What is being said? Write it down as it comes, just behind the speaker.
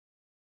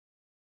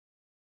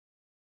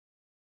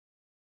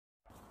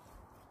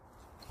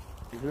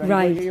Is there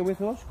anybody here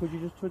with us? Could you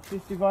just touch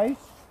this device?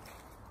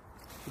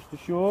 Just to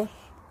show us.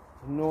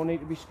 No need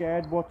to be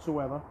scared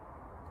whatsoever.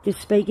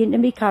 Just speak into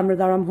my camera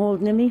that I'm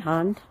holding in my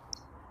hand.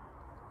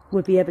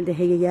 We'll be able to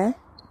hear you.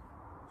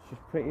 It's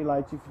just pretty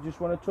lights. If you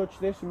just want to touch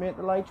this and make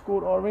the lights go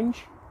to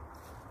orange.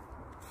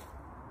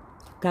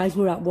 Guys,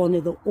 we're at one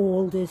of the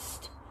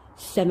oldest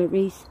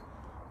cemeteries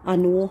I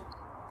know.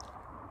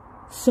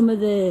 Some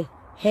of the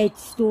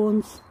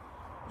headstones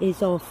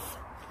is off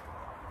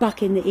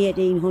back in the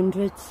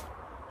 1800s.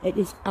 It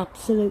is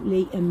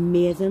absolutely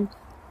amazing.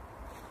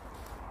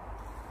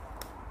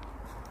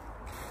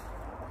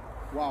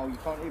 Wow, you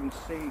can't even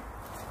see. You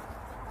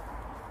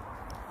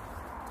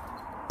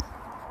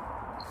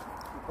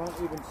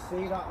can't even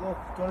see that, look.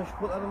 Do you want to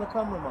put that on the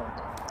camera, man?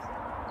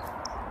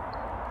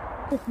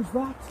 What was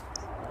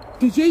that?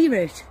 Did you hear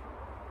it?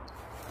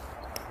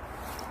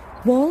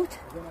 What?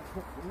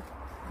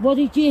 What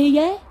did you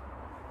hear?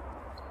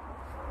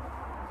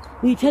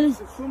 Will you tell us?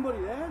 There's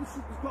somebody there.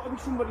 There's got to be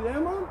somebody there,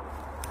 man.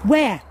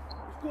 Where?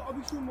 There's got to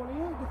be someone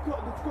here. There's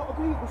got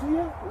to be. It was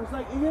here. It was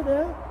like here,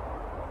 there.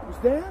 It was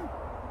there.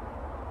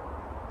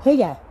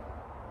 Here.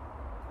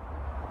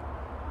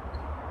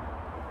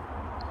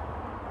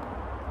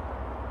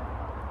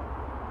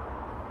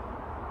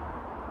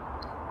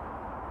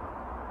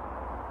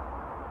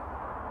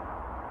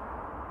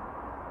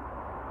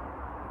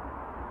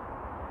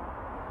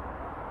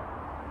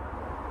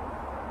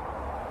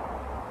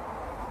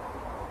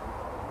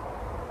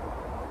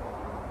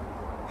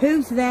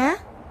 Who's there?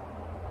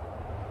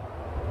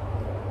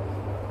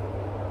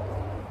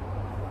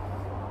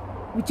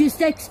 We're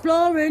just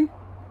exploring.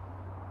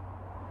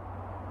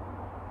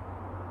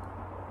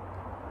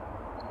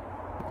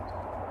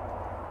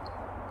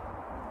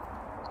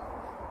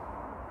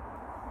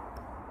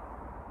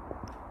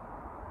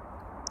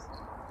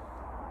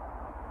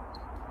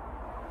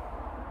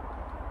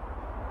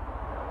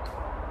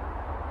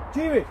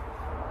 Jimmy?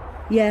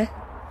 Yeah.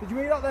 Did you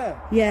hear that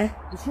there? Yeah.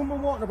 There's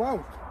someone walking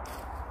about.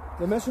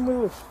 They're messing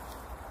with us.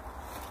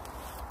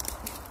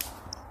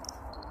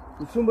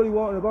 There's somebody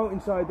walking about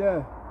inside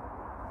there.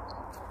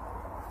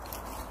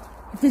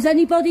 If there's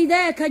anybody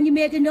there, can you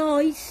make a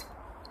noise?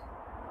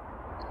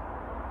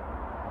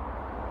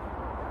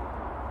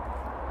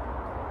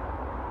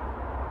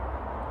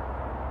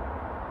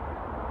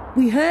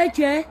 We heard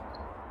you.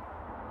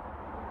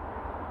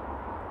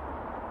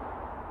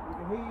 We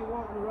can hear you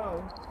walking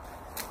around.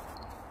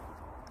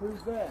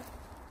 Who's there?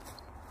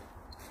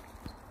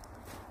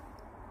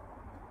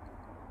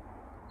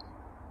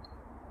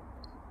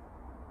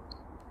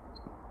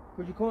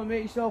 Could you come and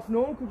make yourself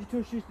known? Could you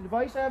touch this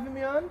device I have in my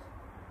hand?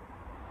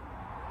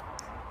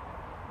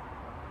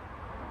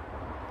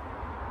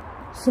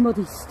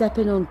 Somebody's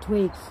stepping on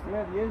twigs.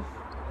 Yeah, he is.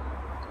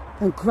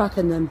 And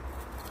cracking them.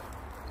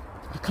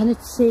 I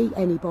cannot see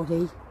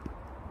anybody.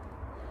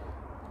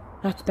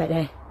 That's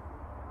better.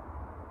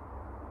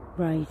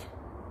 Right.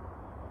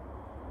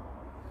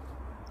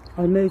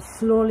 I'll move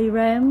slowly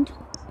round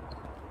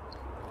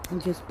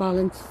and just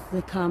balance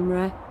the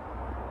camera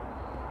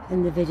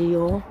and the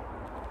video.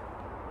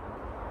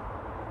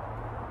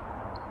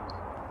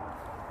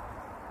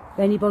 If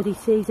anybody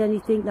sees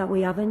anything that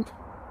we haven't,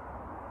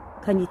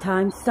 can you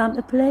timestamp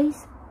it,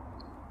 please?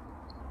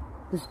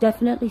 There's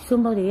definitely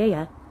somebody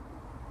here.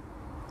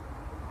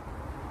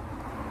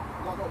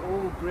 Like got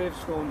old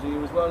gravestones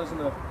here as well, isn't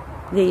there?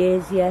 There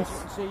is, yes. You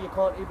can see you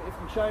can't even, if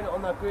you shine it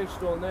on that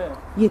gravestone there.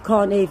 You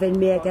can't even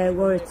make out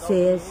what it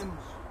says.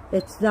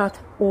 It's that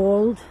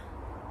old.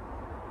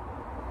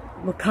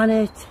 We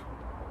cannot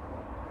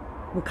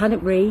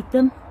read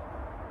them.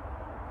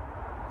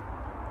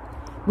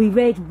 We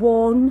read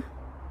one,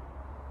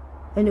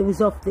 and it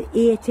was off the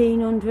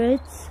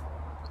 1800s,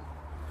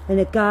 and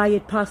a guy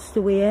had passed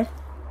away.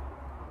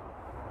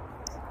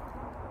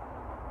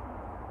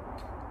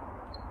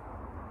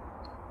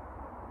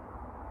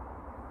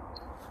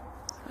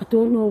 I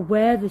don't know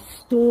where the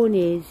stone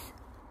is,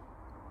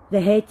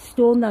 the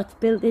headstone that's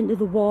built into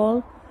the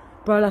wall,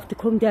 but I'll have to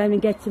come down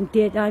and get some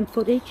daytime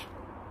footage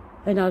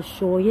and I'll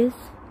show you.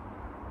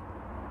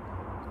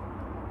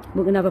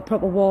 We're going to have a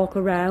proper walk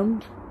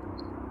around.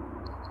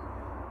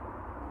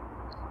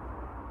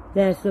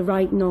 There's the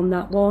writing on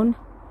that one,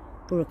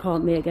 but I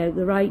can't make out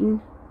the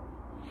writing.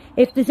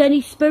 If there's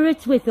any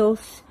spirits with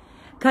us,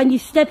 can you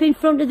step in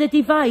front of the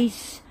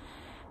device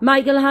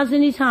Michael has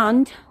in his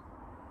hand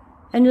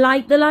and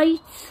light the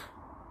lights?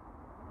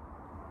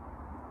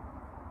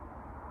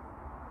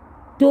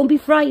 Don't be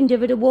frightened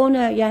of it, it won't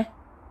hurt you.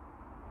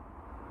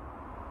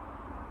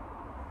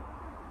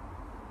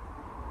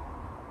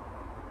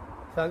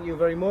 Thank you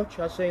very much,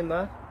 I've seen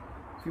that.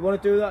 If you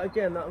want to do that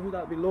again,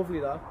 that'd be lovely,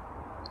 that.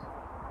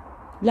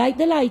 Light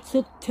the lights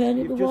up, turn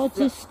it towards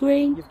the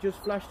screen. You've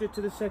just flashed it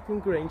to the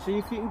second green, see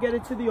if you can get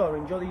it to the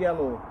orange or the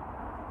yellow.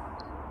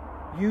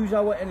 Use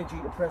our energy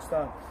to press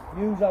that.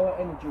 Use our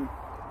energy.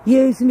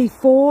 Use me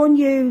phone,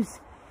 use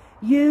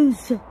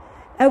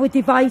our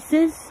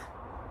devices.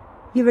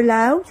 You're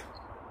allowed.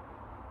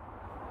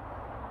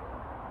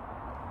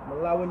 I'm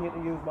allowing you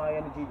to use my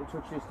energy to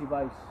touch this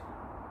device.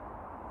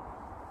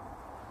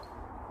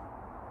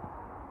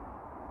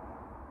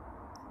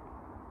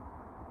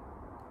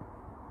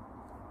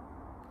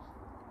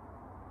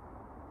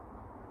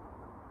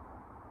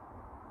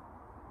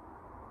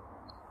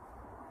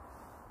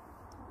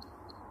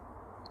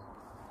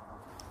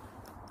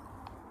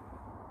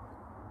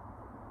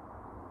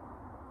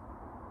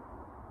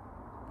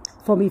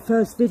 For my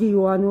first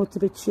video, I know it's a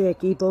bit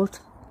shaky, but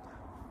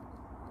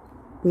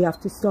we have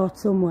to start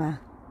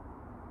somewhere.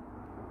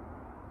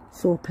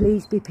 So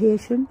please be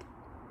patient.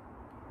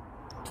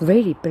 It's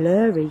really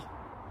blurry.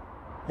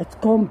 It's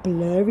gone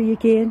blurry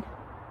again.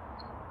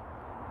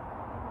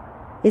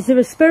 Is there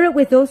a spirit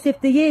with us?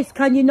 If there is,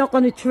 can you knock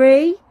on a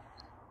tree?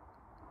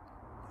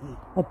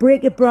 Or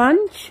break a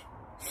branch?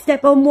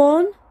 Step on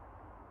one?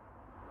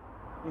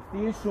 If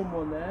there is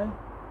someone there,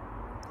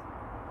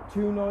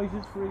 2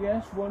 noises for a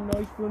yes, 1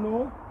 noise for a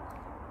no.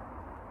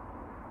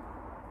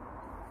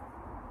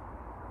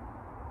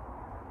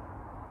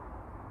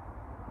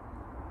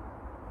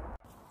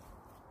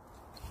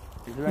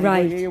 Is there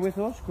anybody here with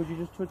us? Could you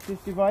just touch this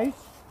device?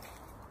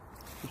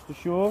 Just to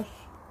show us.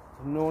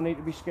 No need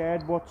to be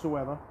scared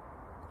whatsoever.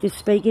 Just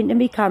speak into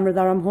my camera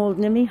that I'm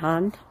holding in my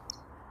hand.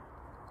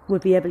 We'll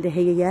be able to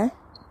hear you.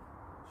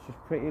 It's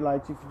just pretty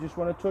lights. If you just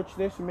want to touch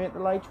this and make the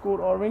lights go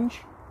to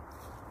orange.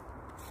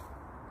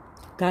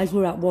 Guys,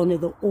 we're at one of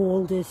the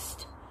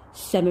oldest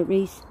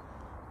cemeteries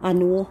I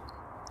know.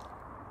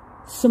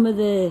 Some of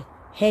the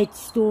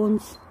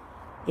headstones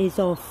is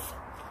off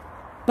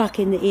back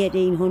in the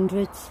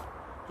 1800s.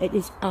 It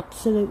is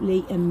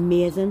absolutely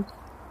amazing.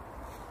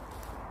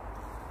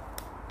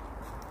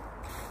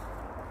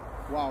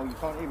 Wow, you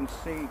can't even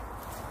see. You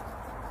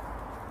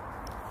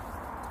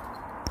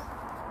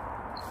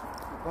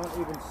can't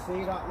even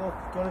see that, look.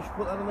 Do you want to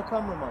put that on the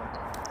camera, man?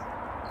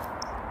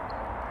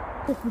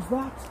 What was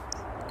that?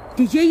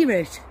 Did you hear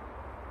it?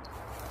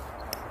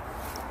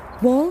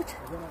 What?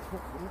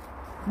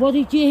 What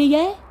did you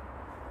hear?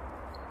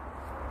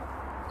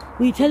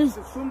 Will you tell us?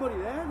 There's somebody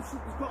there. There's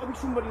got to be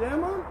somebody there,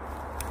 man.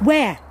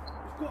 Where?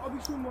 There's got to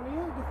be someone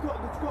here. There's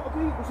got to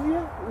be. It was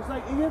here. It was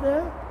like here,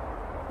 there.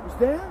 It was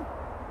there.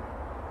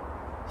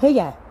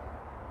 Here.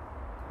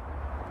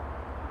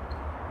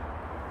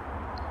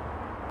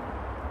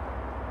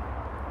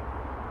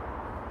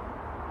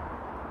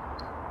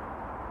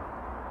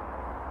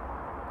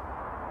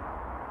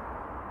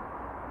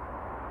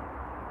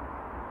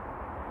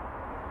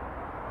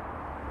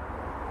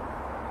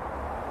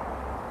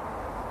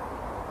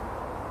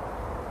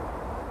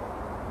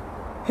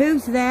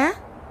 Who's there?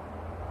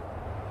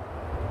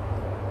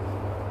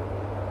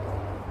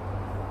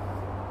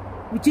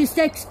 We're just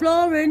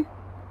exploring.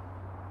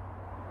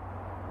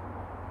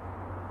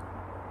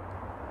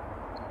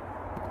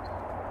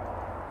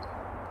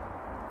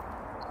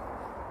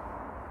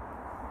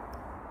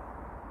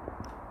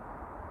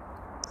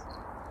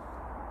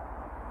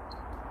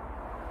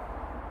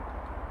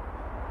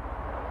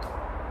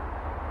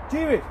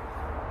 David?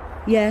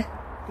 Yeah.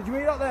 Did you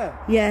hear that there?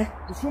 Yeah.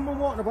 There's someone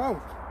walking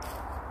about.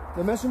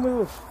 They're messing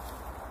with us.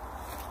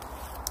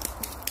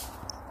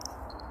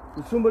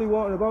 There's somebody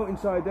walking about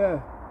inside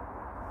there.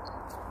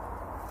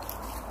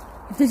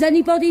 If there's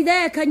anybody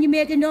there, can you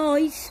make a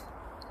noise?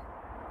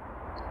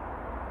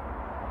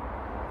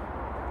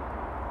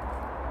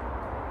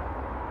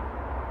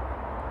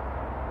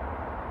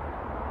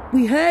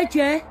 We heard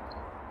you.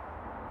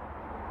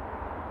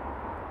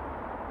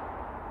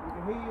 We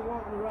can hear you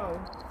walking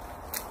around.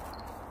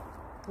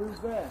 Who's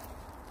there?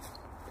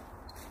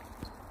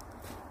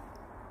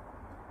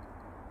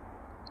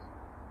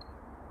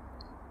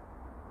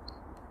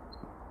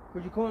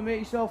 Could you come and make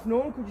yourself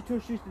known? Could you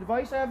touch this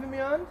device I have in my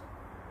hand?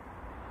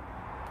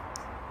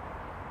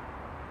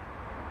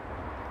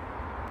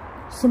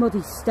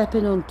 Somebody's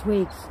stepping on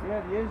twigs.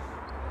 Yeah, he is.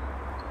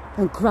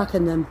 And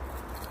cracking them.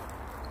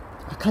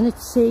 I cannot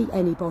see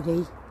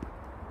anybody.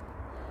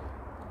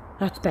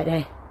 That's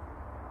better.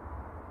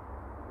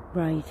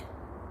 Right.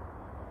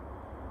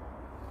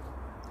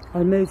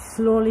 I'll move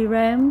slowly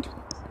round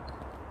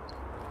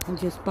and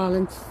just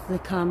balance the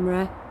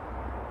camera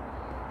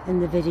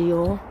and the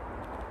video.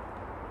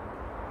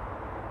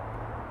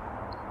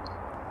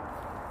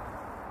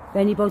 If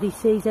anybody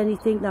sees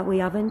anything that we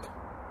haven't,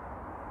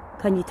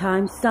 can you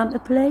timestamp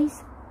it,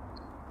 please?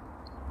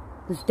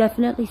 There's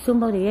definitely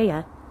somebody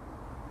here.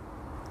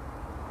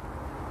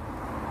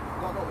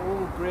 Got the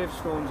old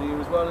gravestones here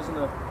as well, isn't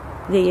there?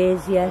 There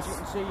is, yes. As you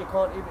can see, you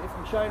can't even, if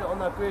you shine it on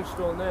that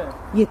gravestone there,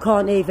 you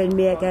can't even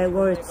make out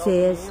what it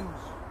says.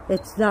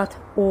 It's that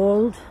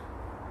old.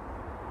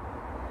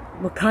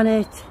 We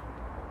cannot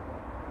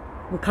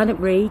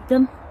read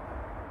them.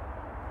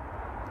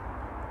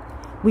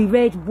 We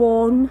read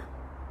one,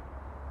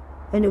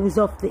 and it was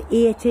off the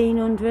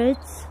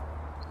 1800s,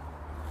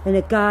 and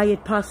a guy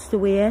had passed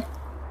away.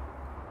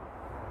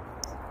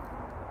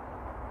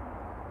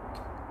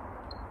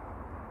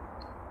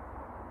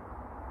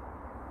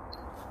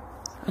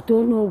 I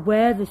don't know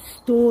where the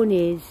stone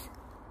is,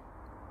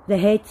 the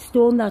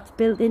headstone that's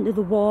built into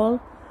the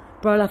wall,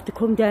 but I'll have to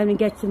come down and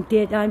get some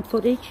daytime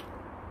footage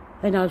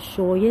and I'll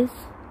show you.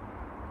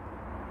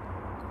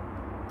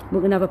 We're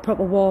going to have a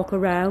proper walk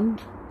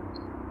around.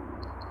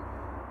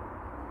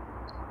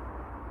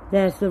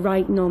 There's the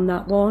writing on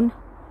that one,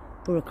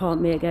 but I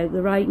can't make out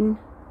the writing.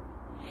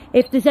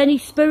 If there's any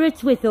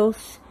spirits with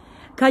us,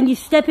 can you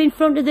step in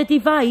front of the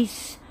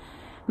device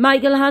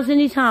Michael has in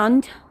his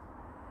hand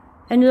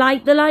and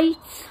light the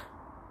lights?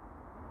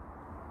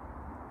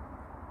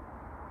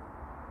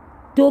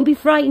 Don't be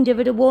frightened of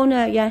it, it won't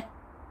hurt you.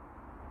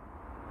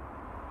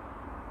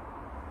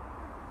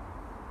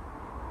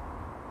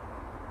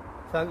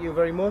 Thank you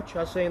very much.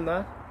 I've seen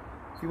that.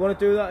 If you want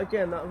to do that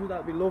again,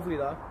 that'd be lovely.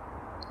 That.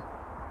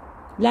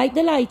 Light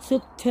the lights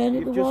up, turn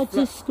it towards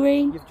the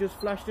screen. You've just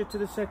flashed it to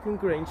the second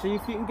green. See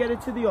if you can get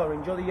it to the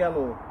orange or the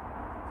yellow.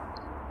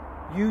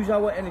 Use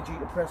our energy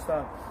to press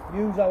that.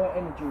 Use our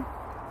energy.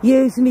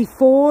 Use me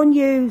phone.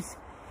 Use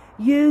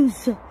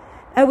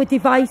our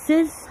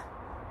devices.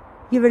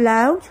 You're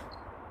allowed.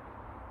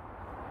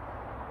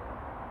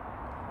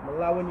 I'm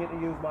allowing you to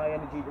use my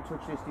energy to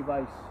touch this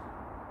device.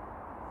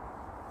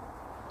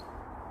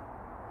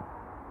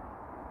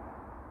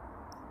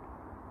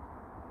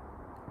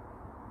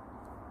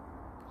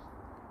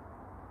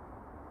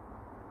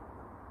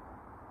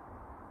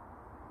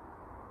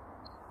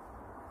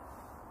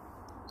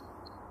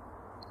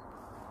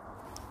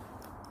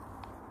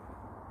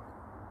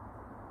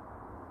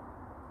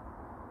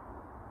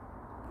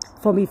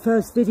 For my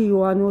first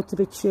video, I know it's a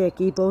bit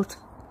shaky, but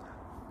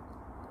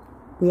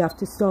we have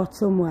to start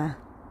somewhere.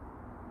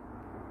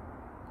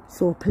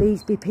 So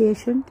please be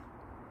patient.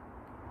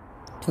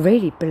 It's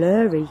really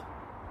blurry.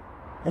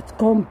 It's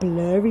gone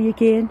blurry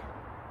again.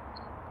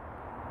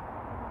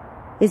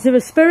 Is there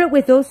a spirit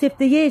with us? If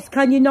there is,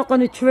 can you knock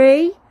on a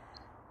tree?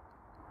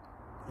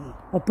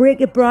 Or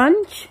break a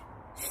branch?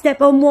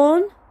 Step on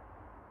one?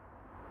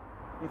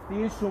 If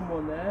there is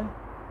someone there,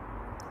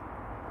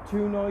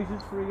 2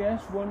 noises for a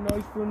yes, 1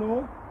 noise for a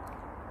no.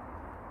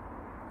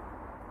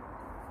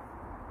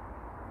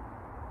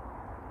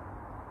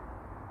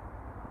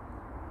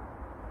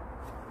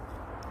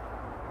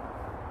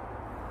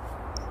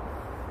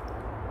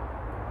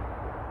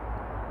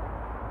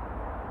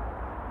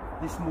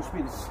 This must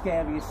be the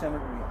scariest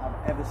cemetery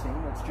I've ever seen.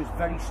 It's just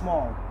very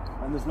small,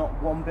 and there's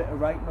not one bit of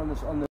writing on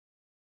this.